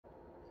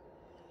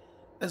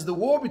As the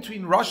war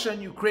between Russia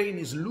and Ukraine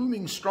is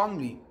looming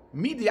strongly,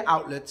 media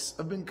outlets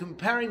have been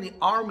comparing the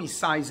army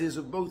sizes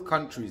of both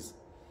countries.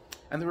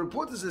 And the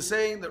reporters are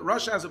saying that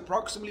Russia has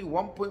approximately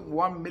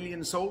 1.1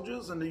 million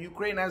soldiers and the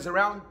Ukraine has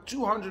around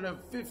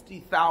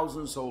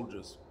 250,000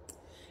 soldiers.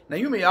 Now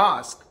you may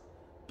ask,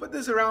 but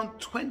there's around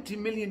 20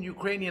 million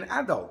Ukrainian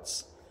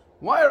adults.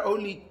 Why are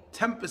only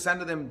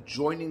 10% of them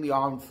joining the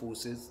armed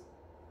forces?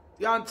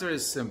 The answer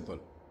is simple.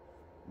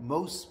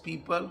 Most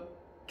people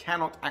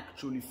cannot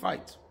actually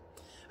fight.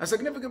 A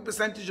significant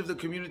percentage of the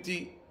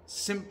community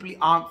simply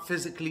aren't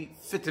physically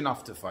fit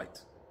enough to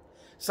fight.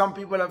 Some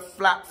people have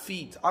flat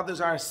feet,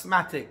 others are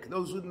asthmatic,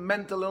 those with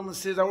mental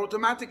illnesses are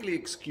automatically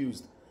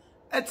excused,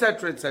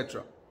 etc.,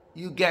 etc.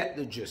 You get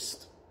the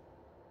gist.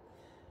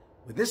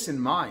 With this in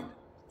mind,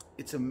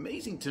 it's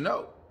amazing to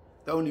know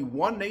that only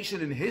one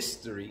nation in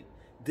history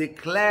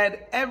declared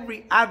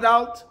every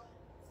adult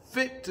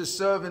fit to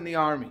serve in the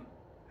army.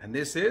 And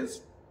this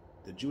is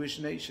the Jewish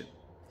nation.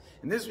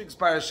 In this week's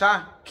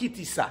parasha,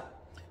 Kitisa,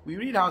 we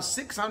read how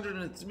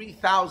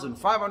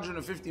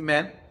 603,550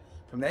 men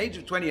from the age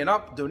of 20 and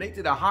up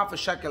donated a half a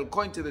shekel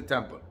coin to the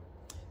temple.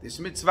 This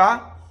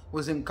mitzvah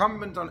was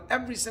incumbent on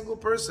every single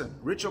person,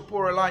 rich or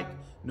poor alike,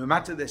 no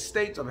matter their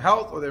state of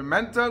health or their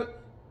mental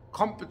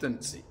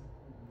competency.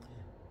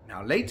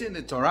 Now later in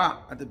the Torah,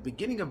 at the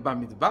beginning of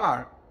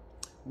Bamidbar,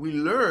 we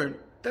learn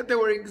that there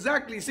were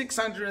exactly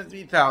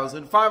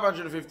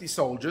 603,550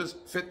 soldiers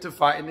fit to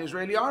fight in the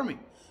Israeli army,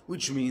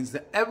 which means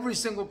that every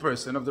single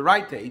person of the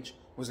right age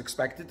was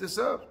expected to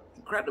serve.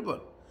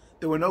 Incredible.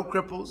 There were no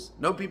cripples,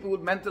 no people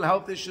with mental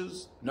health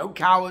issues, no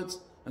cowards,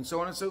 and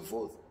so on and so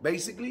forth.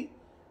 Basically,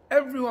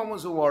 everyone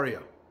was a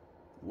warrior.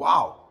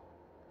 Wow.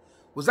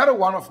 Was that a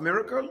one-off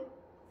miracle?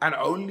 And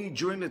only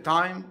during the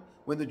time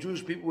when the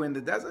Jewish people were in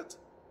the desert?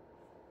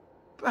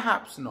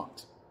 Perhaps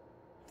not.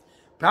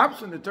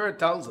 Perhaps when the Torah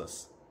tells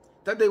us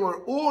that they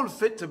were all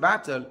fit to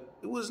battle,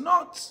 it was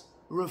not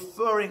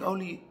referring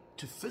only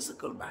to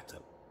physical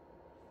battle,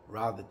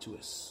 rather to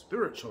a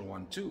spiritual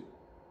one too.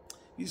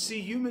 You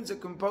see, humans are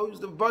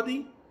composed of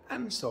body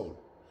and soul,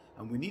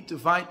 and we need to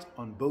fight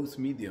on both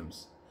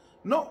mediums.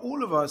 Not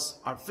all of us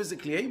are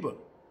physically able,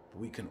 but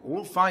we can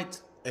all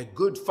fight a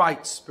good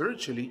fight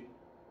spiritually.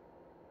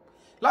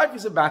 Life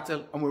is a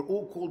battle, and we're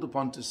all called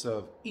upon to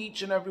serve.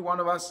 Each and every one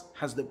of us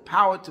has the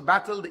power to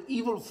battle the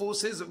evil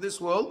forces of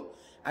this world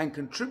and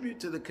contribute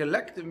to the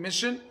collective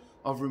mission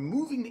of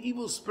removing the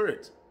evil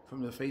spirit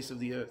from the face of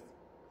the earth.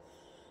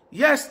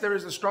 Yes, there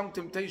is a strong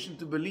temptation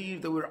to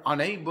believe that we're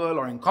unable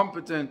or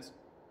incompetent.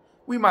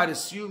 We might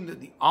assume that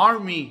the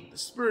army, the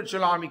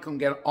spiritual army, can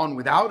get on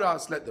without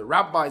us. Let the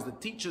rabbis, the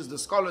teachers, the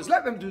scholars,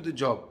 let them do the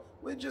job.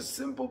 We're just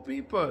simple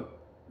people,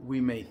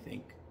 we may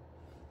think.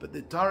 But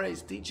the Torah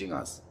is teaching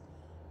us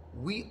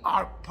we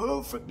are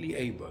perfectly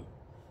able.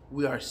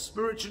 We are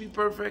spiritually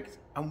perfect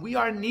and we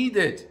are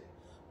needed.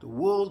 The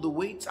world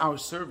awaits our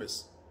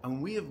service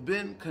and we have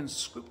been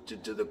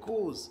conscripted to the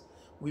cause.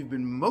 We've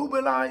been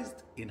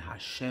mobilized in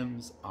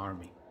Hashem's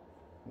army.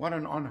 What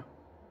an honor.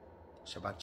 Shabbat